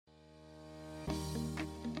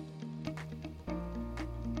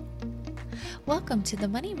Welcome to the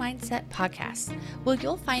Money Mindset Podcast, where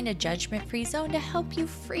you'll find a judgment-free zone to help you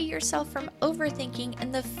free yourself from overthinking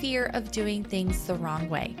and the fear of doing things the wrong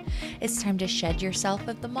way. It's time to shed yourself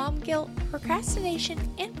of the mom guilt, procrastination,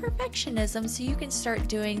 and perfectionism so you can start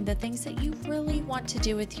doing the things that you really want to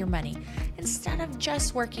do with your money instead of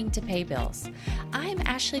just working to pay bills. I'm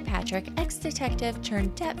Ashley Patrick, ex-detective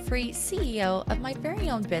turned debt-free CEO of my very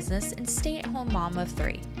own business and stay-at-home mom of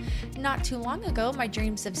 3. Not too long ago, my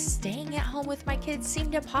dreams of staying at home with my kids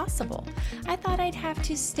seemed impossible. I thought I'd have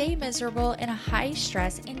to stay miserable in a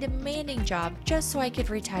high-stress and demanding job just so I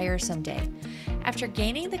could retire someday. After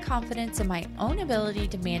gaining the confidence in my own ability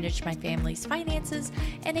to manage my family's finances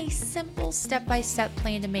and a simple step-by-step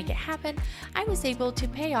plan to make it happen, I was able to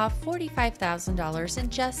pay off $45,000 in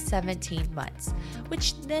just 17 months,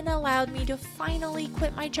 which then allowed me to finally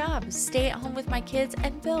quit my job, stay at home with my kids,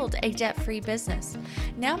 and build a debt-free business.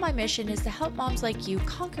 Now my mission is to help moms like you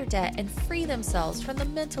conquer debt and free themselves from the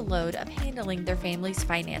mental load of handling their family's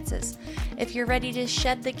finances. If you're ready to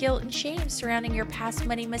shed the guilt and shame surrounding your past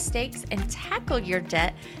money mistakes and tackle your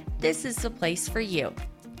debt, this is the place for you.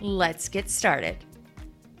 Let's get started.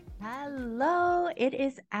 Hello, it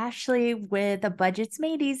is Ashley with the Budgets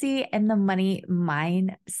Made Easy and the Money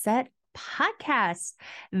Mindset Podcast.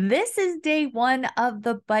 This is day 1 of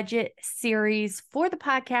the budget series for the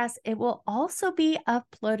podcast. It will also be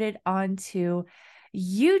uploaded onto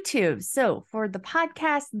YouTube. So for the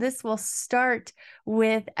podcast, this will start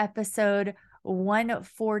with episode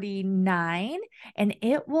 149 and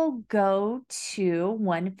it will go to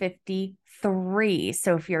 153.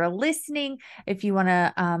 So if you're listening, if you want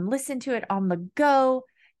to listen to it on the go,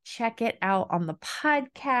 check it out on the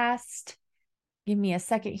podcast. Give me a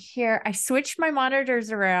second here. I switched my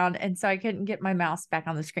monitors around and so I couldn't get my mouse back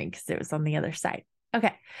on the screen because it was on the other side.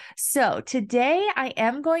 Okay, so today I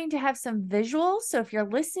am going to have some visuals. So if you're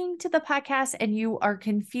listening to the podcast and you are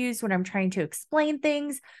confused when I'm trying to explain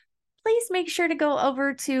things, please make sure to go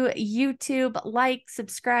over to YouTube, like,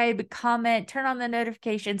 subscribe, comment, turn on the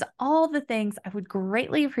notifications, all the things. I would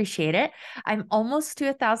greatly appreciate it. I'm almost to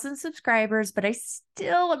 1,000 subscribers, but I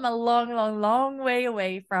still am a long way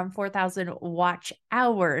away from 4,000 watch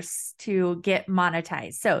hours to get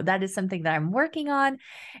monetized. So that is something that I'm working on,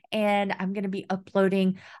 and I'm going to be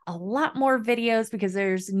uploading a lot more videos because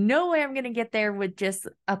there's no way I'm going to get there with just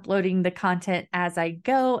uploading the content as I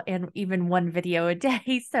go and even one video a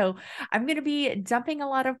day. So I'm going to be dumping a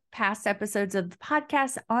lot of past episodes of the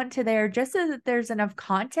podcast onto there just so that there's enough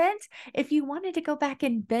content. If you wanted to go back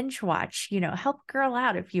and binge watch, help girl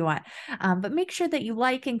out if you want. But make sure that you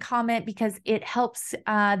like and comment because it helps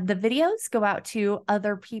the videos go out to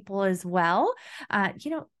other people as well.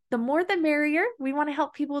 The more the merrier. We want to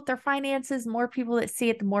help people with their finances. More people that see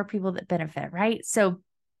it, the more people that benefit, right? So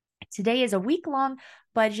today is a week-long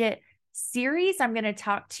budget series. I'm going to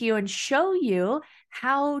talk to you and show you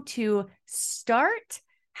how to start,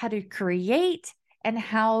 how to create, and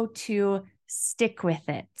how to stick with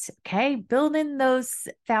it. Okay. Build in those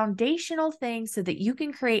foundational things so that you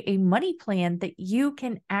can create a money plan that you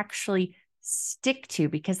can actually stick to,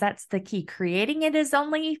 because that's the key. Creating it is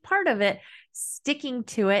only part of it. Sticking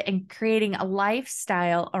to it and creating a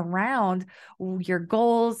lifestyle around your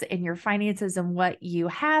goals and your finances and what you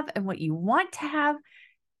have and what you want to have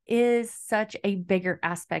is such a bigger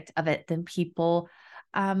aspect of it than people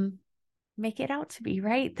make it out to be,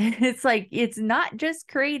 right? It's like, it's not just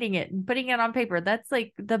creating it and putting it on paper. That's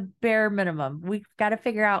like the bare minimum. We've got to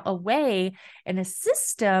figure out a way and a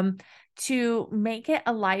system to make it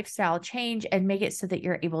a lifestyle change and make it so that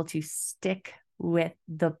you're able to stick with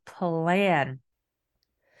the plan.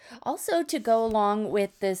 Also, to go along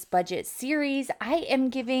with this budget series, I am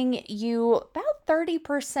giving you about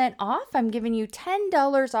 30% off. I'm giving you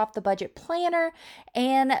 $10 off the budget planner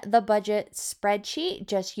and the budget spreadsheet.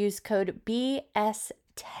 Just use code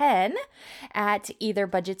BS10 at either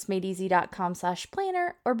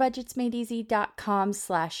budgetsmadeeasy.com/planner or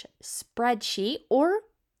budgetsmadeeasy.com/spreadsheet, or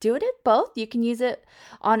do it at both. You can use it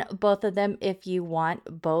on both of them if you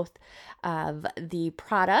want both of the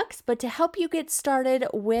products. But to help you get started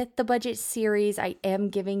with the budget series, I am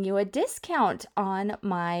giving you a discount on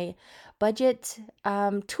my budget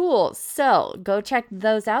tools. So go check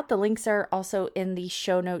those out. The links are also in the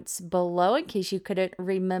show notes below in case you couldn't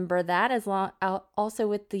remember that, as long also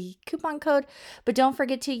with the coupon code. But don't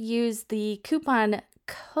forget to use the coupon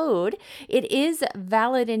code. It is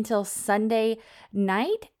valid until Sunday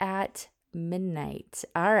night at midnight.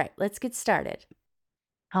 All right, let's get started.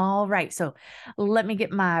 All right, so let me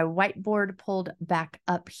get my whiteboard pulled back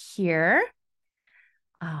up here.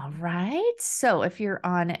 All right, so if you're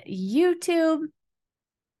on YouTube,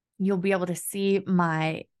 you'll be able to see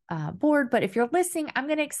my board, but if you're listening, I'm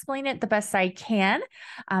going to explain it the best I can.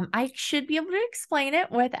 I should be able to explain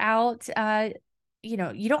it without, I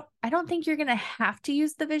don't think you're going to have to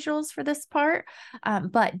use the visuals for this part.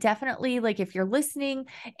 But definitely, like, if you're listening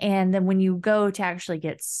and then when you go to actually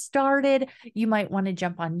get started, you might want to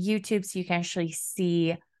jump on YouTube so you can actually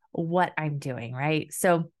see what I'm doing, right?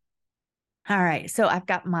 So, all right. So I've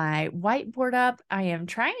got my whiteboard up. I am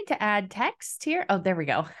trying to add text here. Oh, there we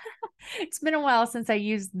go. It's been a while since I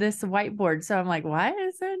used this whiteboard. So I'm like, why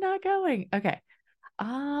is it not going? Okay.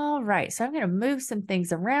 All right. So I'm going to move some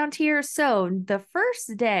things around here. So the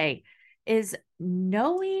first day is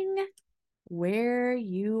knowing where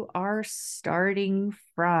you are starting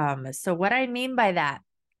from. So what I mean by that,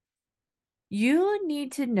 you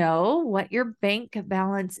need to know what your bank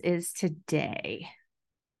balance is today.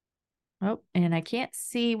 Oh, and I can't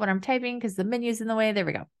see what I'm typing because the menu's in the way. There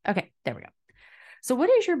we go. Okay, there we go. So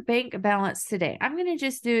what is your bank balance today? I'm going to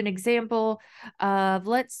just do an example of,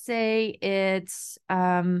 let's say it's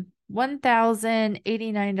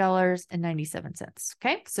 $1,089.97.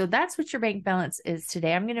 Okay, so that's what your bank balance is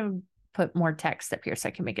today. I'm going to put more text up here so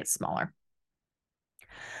I can make it smaller.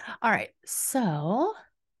 All right, so...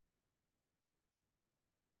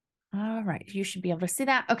 all right, you should be able to see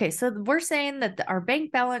that. Okay, so we're saying that our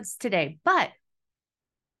bank balance today, but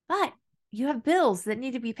you have bills that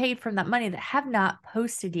need to be paid from that money that have not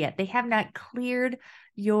posted yet. They have not cleared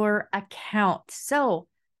your account. So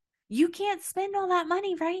you can't spend all that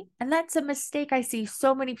money, right? And that's a mistake I see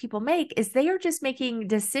so many people make, is they are just making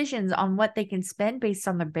decisions on what they can spend based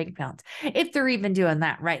on their bank balance. If they're even doing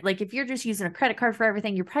that, right? Like if you're just using a credit card for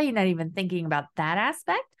everything, you're probably not even thinking about that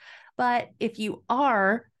aspect. But if you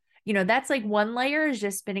are, that's like one layer is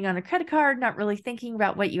just spending on a credit card, not really thinking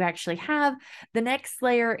about what you actually have. The next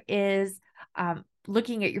layer is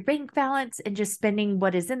looking at your bank balance and just spending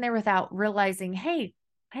what is in there without realizing, hey,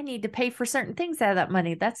 I need to pay for certain things out of that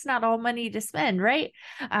money. That's not all money to spend, right?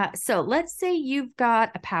 So let's say you've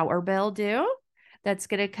got a power bill due that's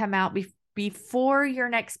going to come out before your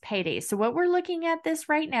next payday. So what we're looking at this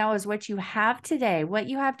right now is what you have today, what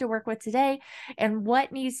you have to work with today, and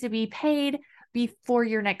what needs to be paid before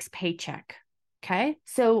your next paycheck. Okay.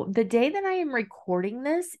 So the day that I am recording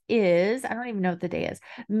this is, I don't even know what the day is,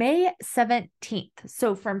 May 17th.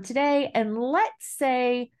 So from today, and let's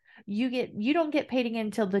say you don't get paid again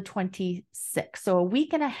until the 26th. So a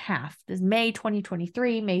week and a half. This is May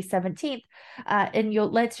 2023, May 17th. And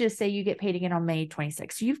let's just say you get paid again on May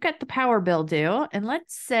 26th. So you've got the power bill due. And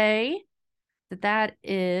let's say that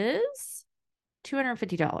is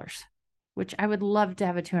 $250. Which I would love to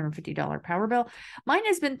have a $250 power bill. Mine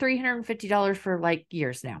has been $350 for like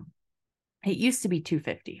years now. It used to be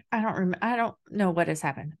 $250. I don't know what has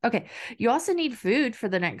happened. Okay. You also need food for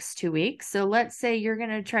the next 2 weeks. So let's say you're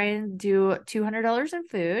going to try and do $200 in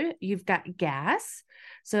food. You've got gas.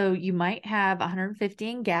 So you might have $150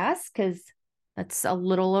 in gas because that's a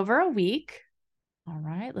little over a week. All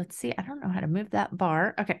right. Let's see. I don't know how to move that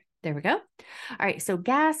bar. Okay. There we go. All right. So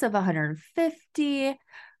gas of $150.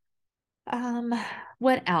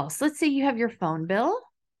 What else? Let's say you have your phone bill,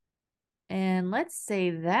 and let's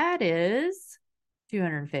say that is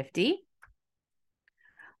 $250.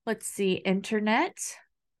 Let's see, internet,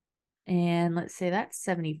 and let's say that's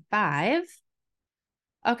 $75.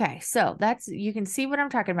 Okay, so you can see what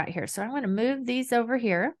I'm talking about here. So I'm going to move these over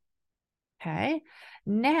here. Okay,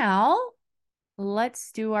 now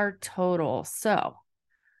let's do our total. So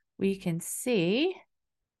we can see.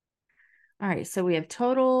 All right, so we have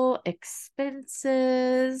total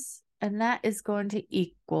expenses, and that is going to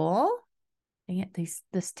equal,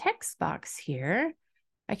 this text box here.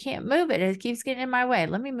 I can't move it. It keeps getting in my way.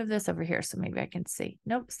 Let me move this over here so maybe I can see.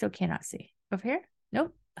 Nope, still cannot see. Over here?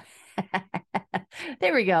 Nope.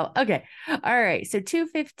 There we go. Okay. All right. So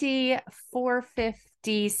 250,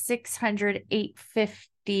 450, 600,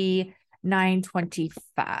 850,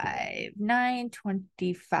 925.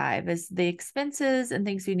 925 is the expenses and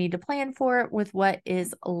things you need to plan for with what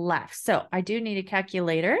is left. So I do need a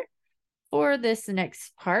calculator for this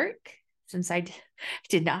next part, since I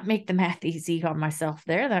did not make the math easy on myself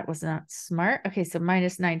there. That was not smart. Okay, so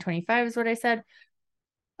minus 925 is what I said.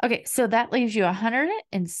 Okay, so that leaves you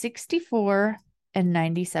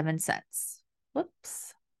 $164.97.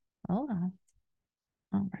 Whoops. Hold on.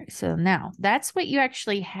 All right, so now that's what you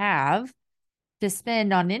actually have to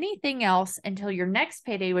spend on anything else until your next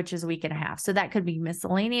payday, which is a week and a half. So that could be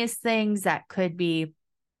miscellaneous things. That could be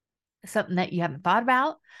something that you haven't thought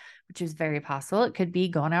about, which is very possible. It could be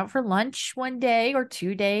going out for lunch one day or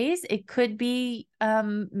 2 days. It could be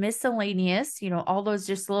miscellaneous, all those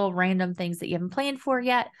just little random things that you haven't planned for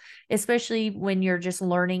yet, especially when you're just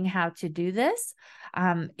learning how to do this.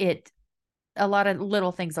 A lot of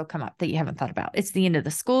little things will come up that you haven't thought about. It's the end of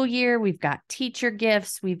the school year. We've got teacher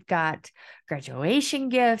gifts. We've got graduation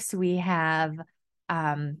gifts. We have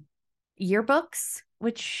yearbooks,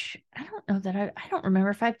 which I don't know that I don't remember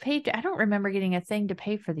if I paid. I don't remember getting a thing to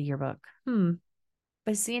pay for the yearbook. But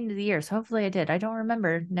it's the end of the year. So hopefully I did. I don't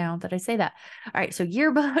remember now that I say that. All right. So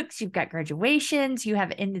yearbooks, you've got graduations, you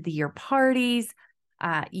have end of the year parties.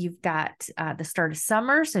 You've got the start of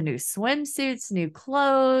summer. So new swimsuits, new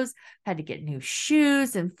clothes, had to get new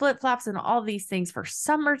shoes and flip-flops and all these things for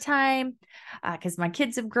summertime because my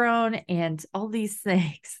kids have grown and all these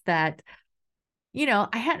things that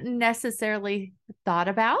I hadn't necessarily thought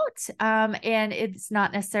about. And it's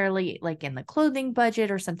not necessarily like in the clothing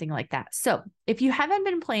budget or something like that. So if you haven't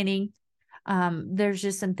been planning, there's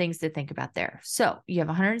just some things to think about there. So you have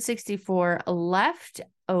 164 left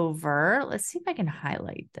over. Let's see if I can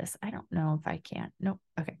highlight this. I don't know if I can. Nope.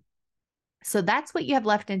 Okay. So that's what you have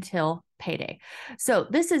left until payday. So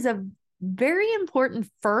this is a very important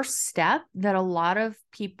first step that a lot of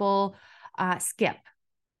people skip.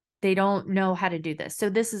 They don't know how to do this. So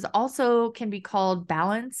this is also can be called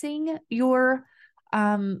balancing your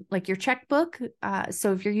like your checkbook.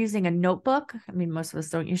 So if you're using a notebook, I mean, most of us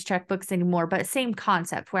don't use checkbooks anymore, but same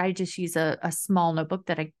concept where I just use a small notebook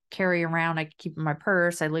that I carry around. I keep in my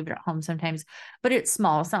purse. I leave it at home sometimes, but it's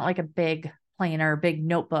small. It's not like a big planner, big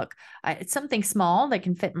notebook. It's something small that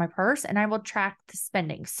can fit in my purse and I will track the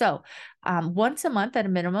spending. So once a month at a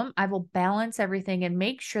minimum, I will balance everything and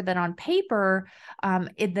make sure that on paper,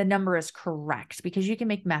 the number is correct because you can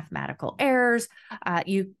make mathematical errors.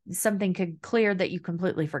 Something could clear that you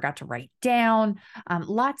completely forgot to write down.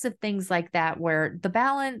 Lots of things like that where the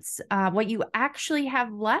balance, what you actually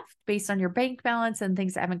have left based on your bank balance and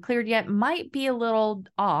things that haven't cleared yet might be a little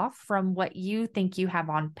off from what you think you have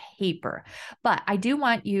on paper. But I do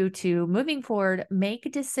want you to, moving forward,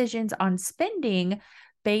 make decisions on spending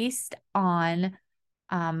based on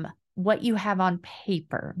what you have on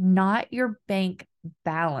paper, not your bank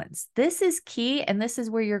balance. This is key. And this is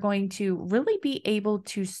where you're going to really be able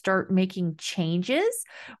to start making changes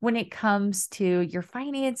when it comes to your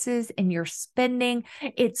finances and your spending.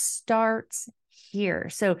 It starts here.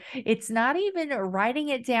 So it's not even writing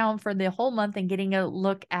it down for the whole month and getting a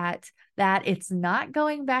look at that. It's not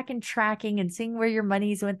going back and tracking and seeing where your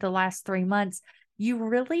money's went the last 3 months. You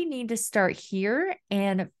really need to start here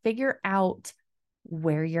and figure out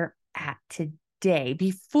where you're at today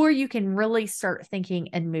before you can really start thinking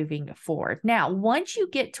and moving forward. Now, once you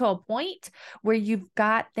get to a point where you've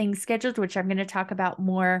got things scheduled, which I'm going to talk about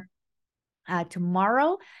more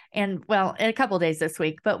tomorrow and well, in a couple of days this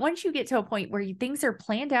week. But once you get to a point where things are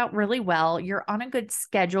planned out really well, you're on a good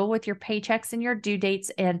schedule with your paychecks and your due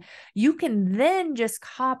dates, and you can then just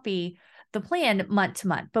copy the plan month to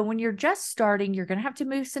month. But when you're just starting, you're going to have to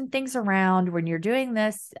move some things around. When you're doing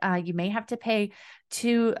this, you may have to pay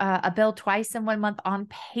a bill twice in 1 month on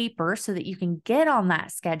paper so that you can get on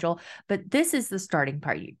that schedule. But this is the starting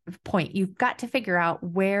point. You've got to figure out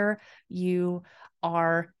where you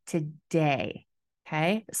are today.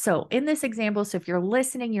 Okay. So in this example, so if you're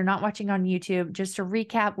listening, you're not watching on YouTube, just to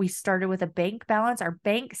recap, we started with a bank balance. Our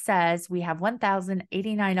bank says we have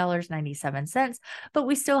 $1,089.97, but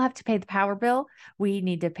we still have to pay the power bill. We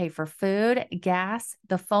need to pay for food, gas,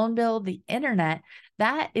 the phone bill, the internet.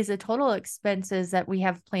 That is a total expenses that we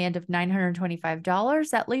have planned of $925.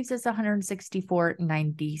 That leaves us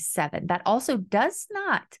 $164.97. That also does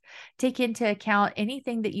not take into account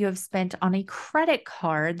anything that you have spent on a credit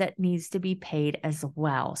card that needs to be paid as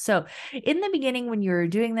well. So in the beginning, when you're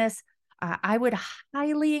doing this, I would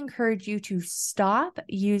highly encourage you to stop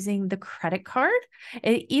using the credit card,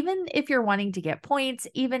 even if you're wanting to get points,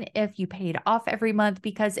 even if you pay it off every month,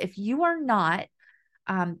 because if you are not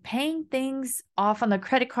paying things off on the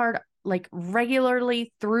credit card like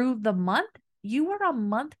regularly through the month, you are a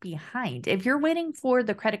month behind. If you're waiting for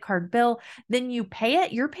the credit card bill, then you pay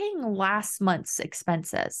it, you're paying last month's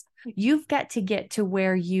expenses. You've got to get to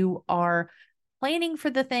where you are planning for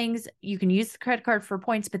the things. You can use the credit card for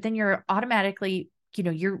points, but then you're automatically,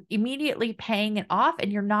 you're immediately paying it off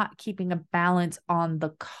and you're not keeping a balance on the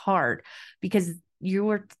card because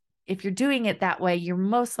if you're doing it that way, you're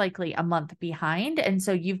most likely a month behind. And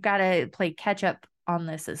so you've got to play catch up on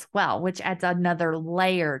this as well, which adds another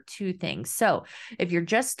layer to things. So if you're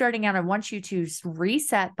just starting out, I want you to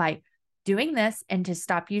reset by doing this and to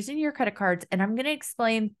stop using your credit cards. And I'm going to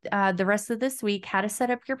explain the rest of this week how to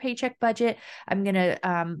set up your paycheck budget. I'm going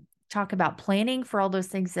to talk about planning for all those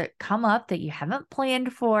things that come up that you haven't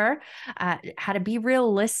planned for, how to be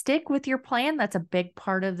realistic with your plan. That's a big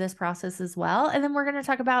part of this process as well. And then we're going to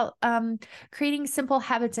talk about creating simple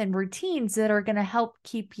habits and routines that are going to help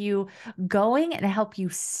keep you going and help you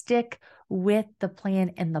stick with the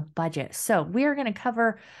plan and the budget. So we are going to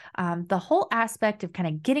cover the whole aspect of kind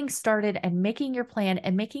of getting started and making your plan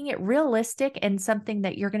and making it realistic and something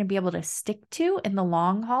that you're going to be able to stick to in the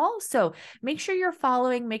long haul. So make sure you're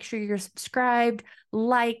following, make sure you're subscribed,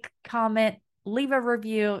 like, comment, leave a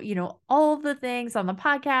review, all the things on the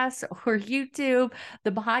podcast or YouTube.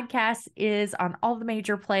 The podcast is on all the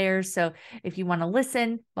major players. So if you want to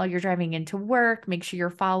listen while you're driving into work, make sure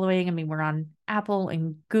you're following. I mean, we're on Apple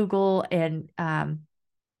and Google and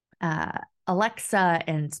Alexa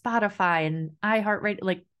and Spotify and iHeartRadio.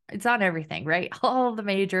 Like, it's on everything, right? All the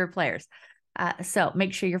major players. So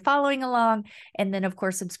make sure you're following along. And then, of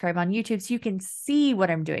course, subscribe on YouTube so you can see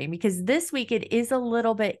what I'm doing, because this week it is a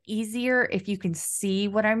little bit easier if you can see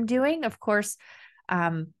what I'm doing. Of course,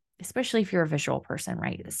 especially if you're a visual person,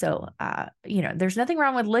 right? So, there's nothing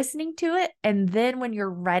wrong with listening to it. And then when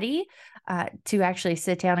you're ready to actually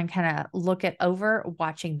sit down and kind of look it over,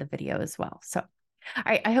 watching the video as well. So, all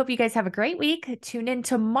right, I hope you guys have a great week. Tune in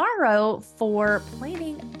tomorrow for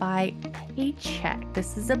planning by paycheck.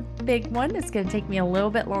 This is a big one. It's going to take me a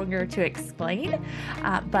little bit longer to explain,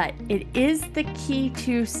 but it is the key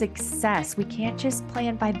to success. We can't just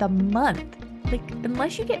plan by the month. Like,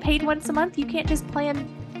 unless you get paid once a month, you can't just plan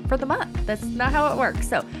for the month. That's not how it works.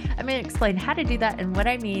 So I'm going to explain how to do that and what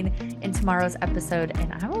I mean in tomorrow's episode,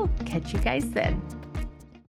 and I will catch you guys then.